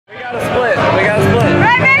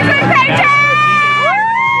Paychecks!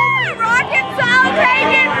 Rockin' salt,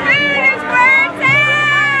 taking food is where it's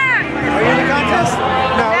at! Are you in the contest?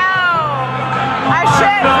 No. I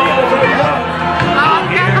should.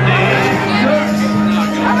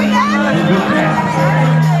 Are we done?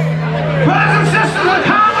 Brothers and sisters of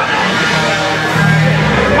comedy!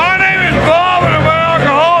 My name is Bob and I'm an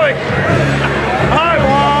alcoholic. Hi,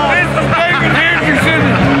 Bob. This is David Henderson.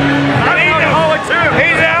 He's an alcoholic too.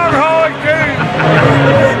 He's an alcoholic too.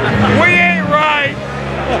 We ain't right,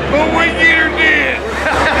 but we get her did.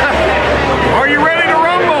 Are you ready to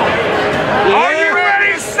rumble? Are you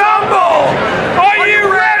ready to stumble? Are you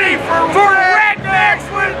ready for Rednecks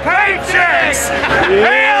with Paychecks?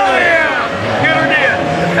 Hell yeah! Get her did.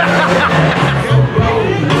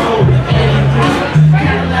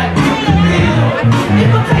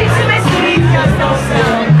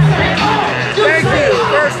 Thank you,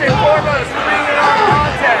 first and foremost, for being in our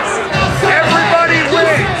contest. Everybody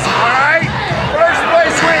wins, alright? First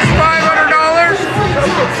place wins $500. So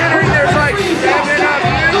considering there's like 7 of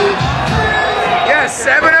you, yes,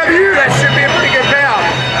 7 of you, that should be a pretty good payout.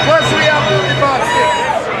 Plus we have Billy Bob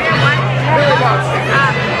stickers. Billy Bob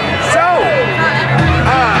stickers. So,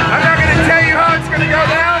 I'm not going to tell you how it's going to go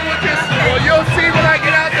down. You'll see when I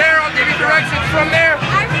get out there. I'll give you directions from there.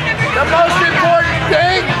 The most important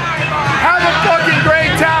thing, have a fucking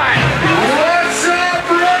great time. What's up,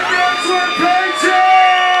 Rednecks with Paychecks?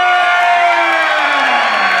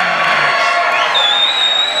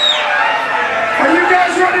 Are you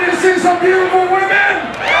guys ready to see some beautiful women?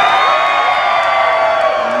 Oh,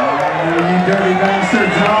 you dirty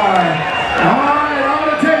bastards are. Alright, I'm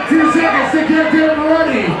going to take 2 seconds to get them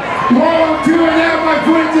ready. While I'm doing that, my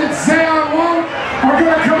friends that say I won't are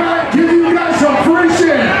going to come out and give you guys some free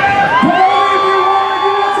shit.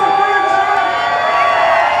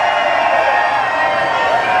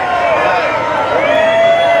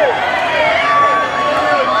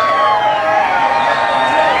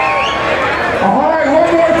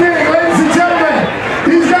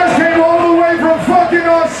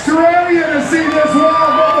 Australia to see this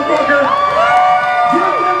wild motherfucker.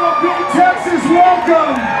 Give them a big Texas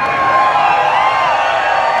welcome.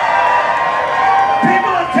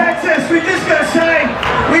 People of Texas, we just gotta say,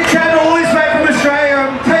 we traveled all this way from Australia.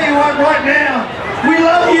 I'm tell you what, right now, we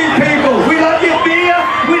love you people. We love your beer.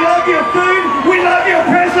 We love your food. We love your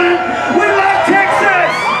president. We love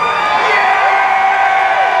Texas. Yeah!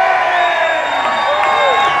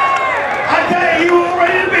 I tell you, you all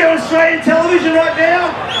ready to be on Australian television right now?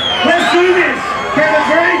 Let's do this! Count of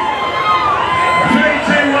 3? 3,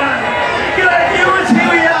 2, 1. G'day viewers, here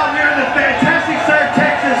we are. We're in the fantastic state of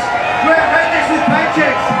Texas. We're at Rednecks with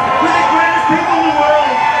Paychecks. We're the greatest people in the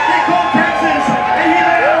world. They're called Texans. And here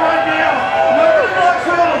they are right now. Welcome to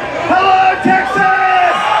Knoxville. Hello,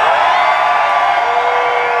 Texas!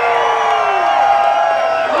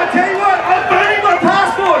 I tell you what, I'm burning my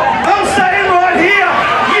passport. I'm staying right here.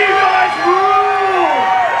 You guys rule!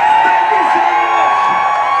 Thank you so much.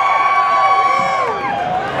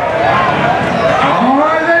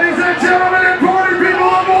 Alright, ladies and gentlemen, and party people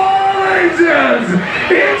of all ages,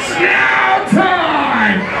 it's now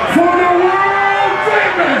time for the world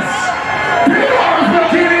famous PR's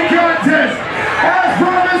Bikini contest. As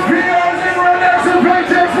promised, PR's and Rednecks and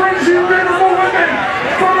Paychecks brings you beautiful women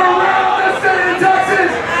from around the state of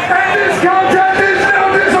Texas, and this contest is no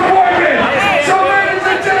disappointment. So ladies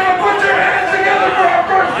and gentlemen, put your hands together for our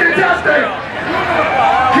first contestant.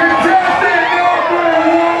 Contestant number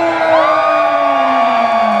 1.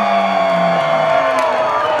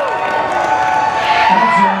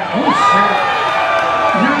 That's right. Oh shit.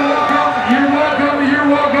 You're welcome, you're welcome, you're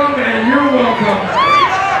welcome, and you're welcome.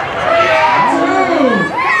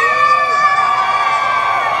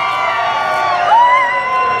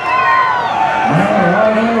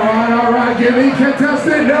 All right, give me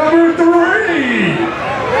contestant number 3.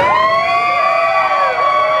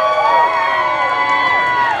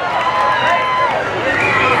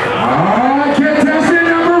 Alright, contestant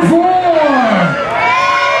number 4.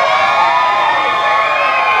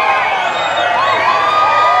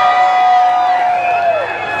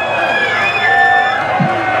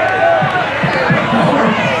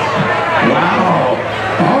 Wow.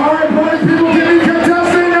 Alright, party people, give me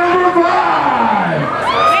contestant number 5.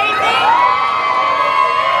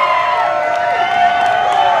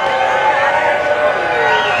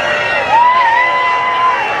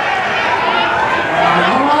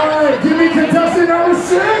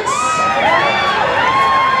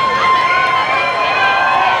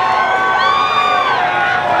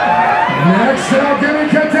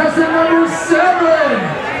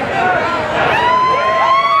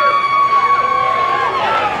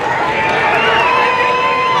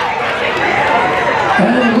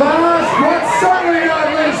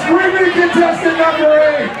 contestant number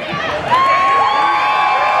 8.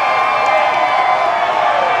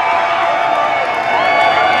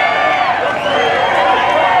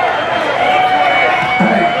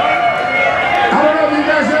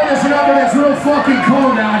 It's real fucking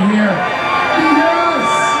cold out here. Yes!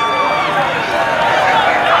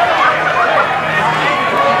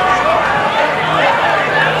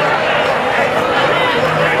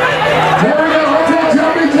 Here we go. Let's have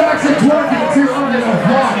Jumping Jacks and twerking too under the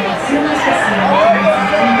block.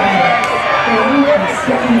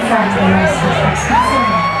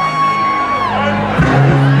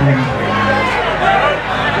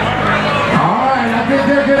 Alright, I think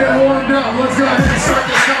they're getting warmed up. Let's go ahead and start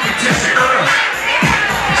this competition.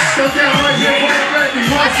 Step down right here, baby.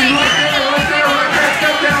 Watch you right there, right there, right there.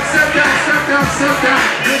 Step down, step down, step down, step down.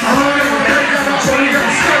 Alright, we're going to get up. We're going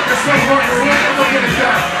to start this motherfucker. We're going to get it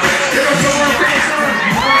done. Give us some more things.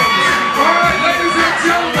 Alright, ladies and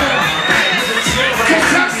gentlemen.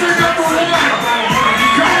 Contestant number 1.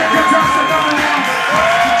 Come on, contestant number 1.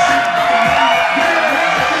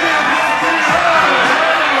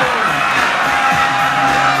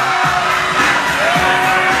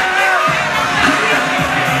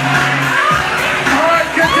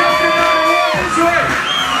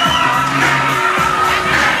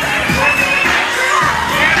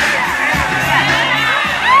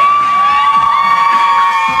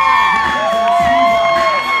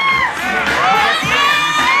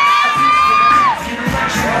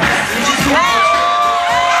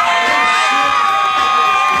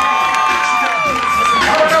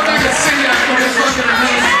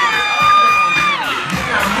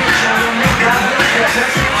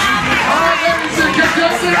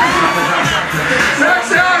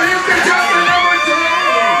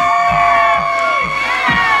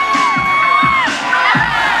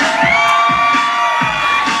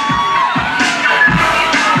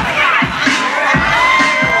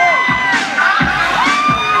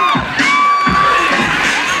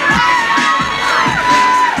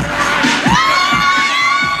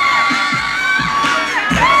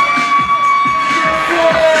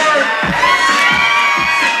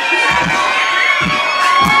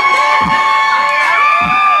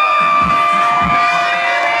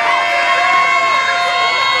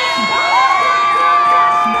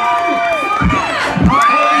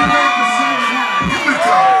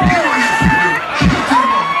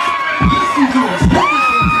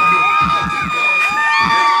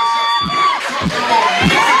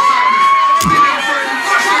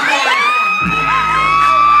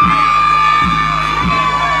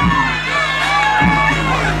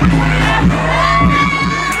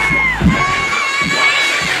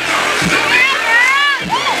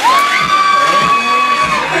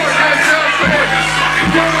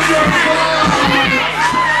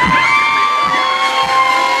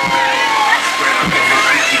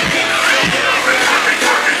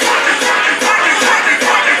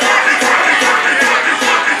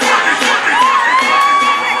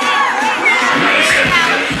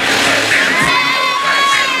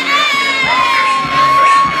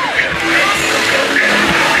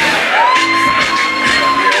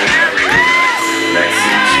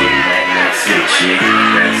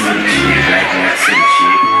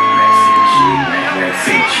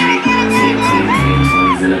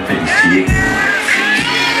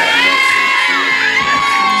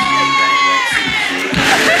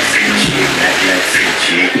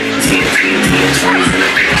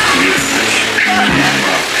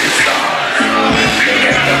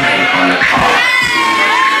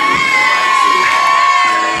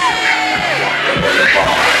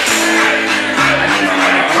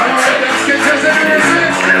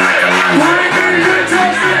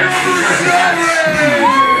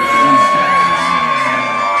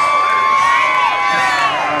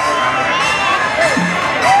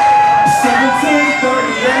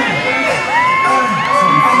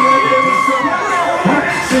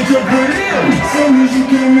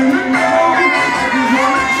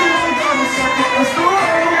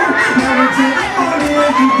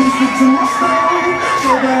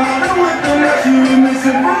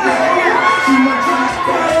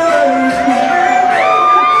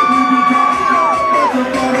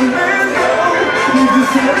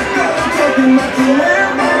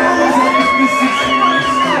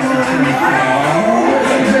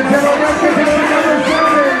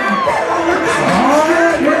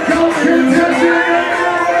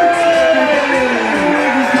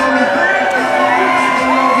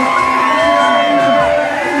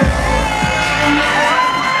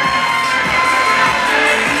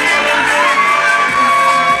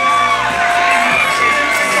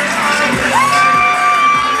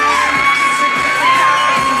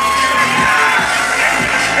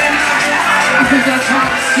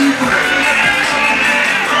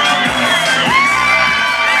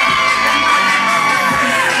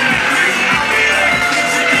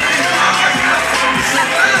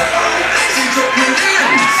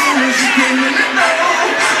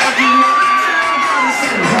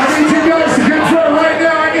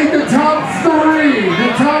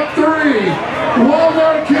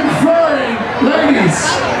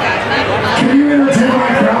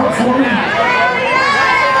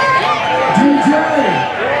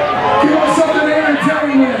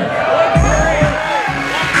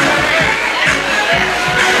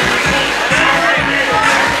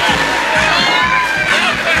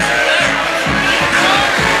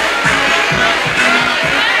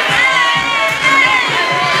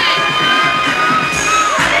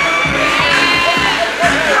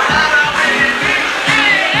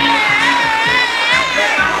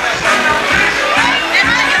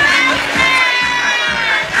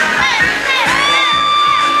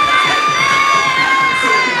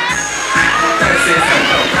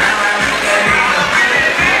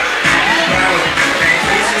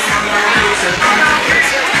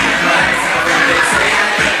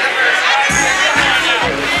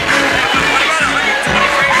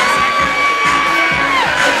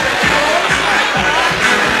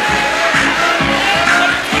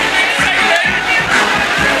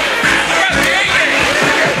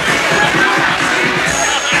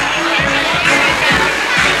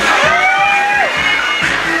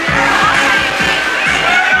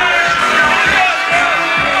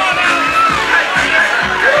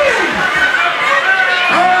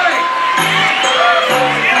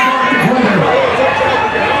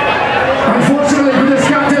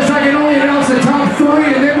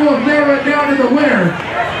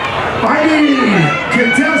 I need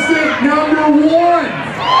contestant number 1.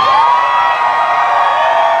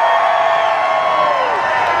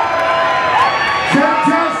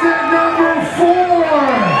 Contestant number 4.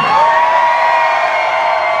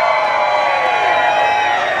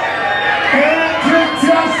 And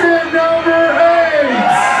contestant number 8.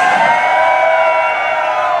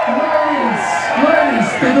 Ladies,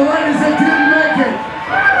 and the ladies that didn't make it,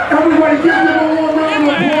 everybody give them a warm round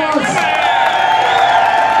of applause.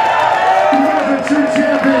 You guys are true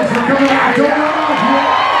champions for coming out. Don't run off yet.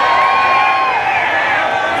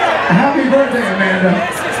 Happy birthday, Amanda.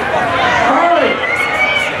 Alright,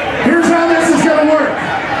 here's how this is going to work.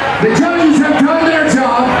 The judges have done their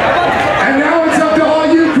job, and now it's up to all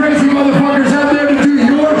you crazy motherfuckers out there to do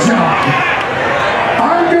your job.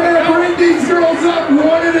 I'm going to bring these girls up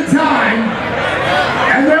one at a time,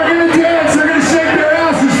 and they're going to dance, they're going to shake their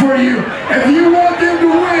asses for you. If you want them to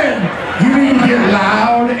win, you need to get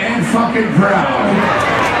loud and fucking proud.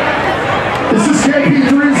 This is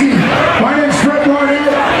KP3Z. My name's Fred Barnett.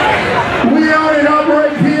 We own and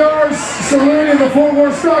operate PR's Saloon in the Fort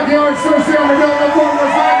Worth Stockyards, Thursday on the Fort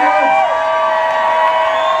Worth Stockyards.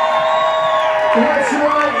 That's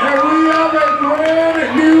right, and we have a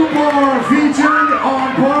brand new bar featured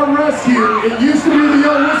on Bar Rescue. It used to be the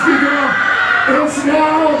old Whiskey Girl. It's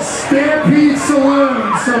now Stampede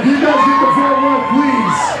Saloon. So if you guys get the Fort Worth,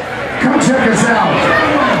 please come check us out.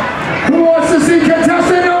 Who wants to see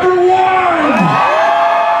contestant number 1?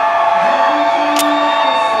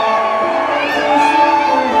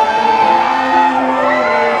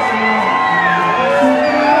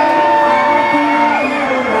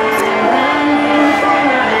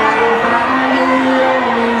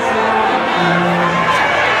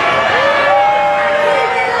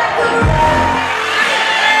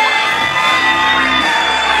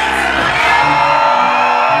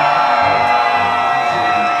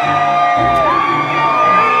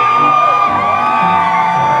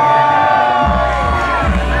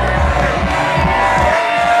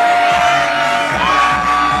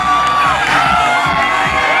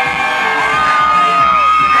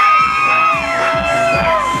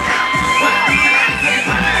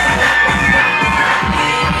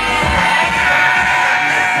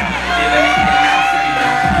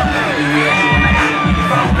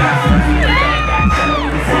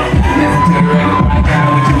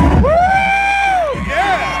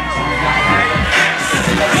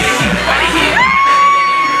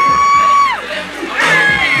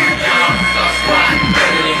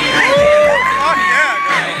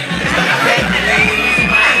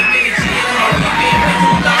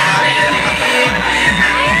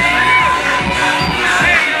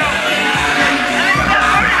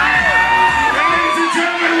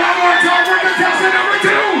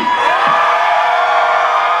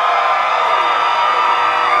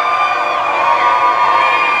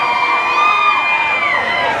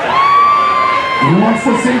 Who wants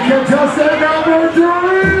to see contestant number 3?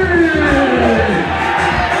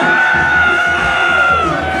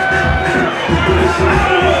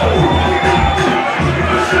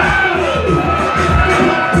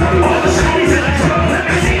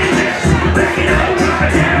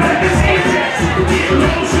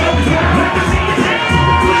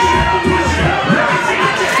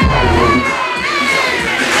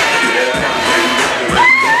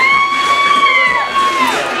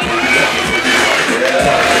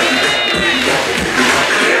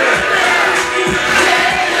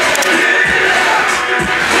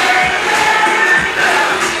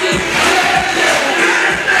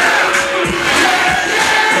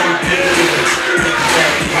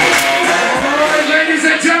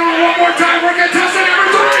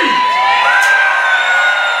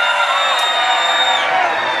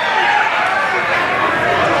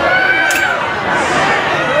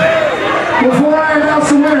 Before I announce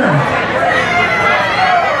the winner,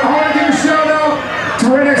 I want to give a shout out to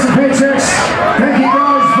Rednecks and Paychecks. Thank you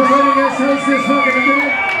guys for letting us host this fucking event.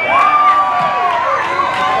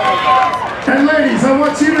 And ladies, I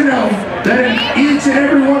want you to know that in each and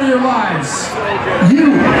every one of your lives,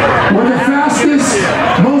 you were the fastest,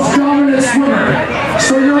 most dominant swimmer.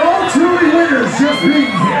 So you're all truly winners just being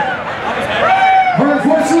here. But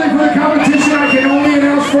unfortunately for the competition,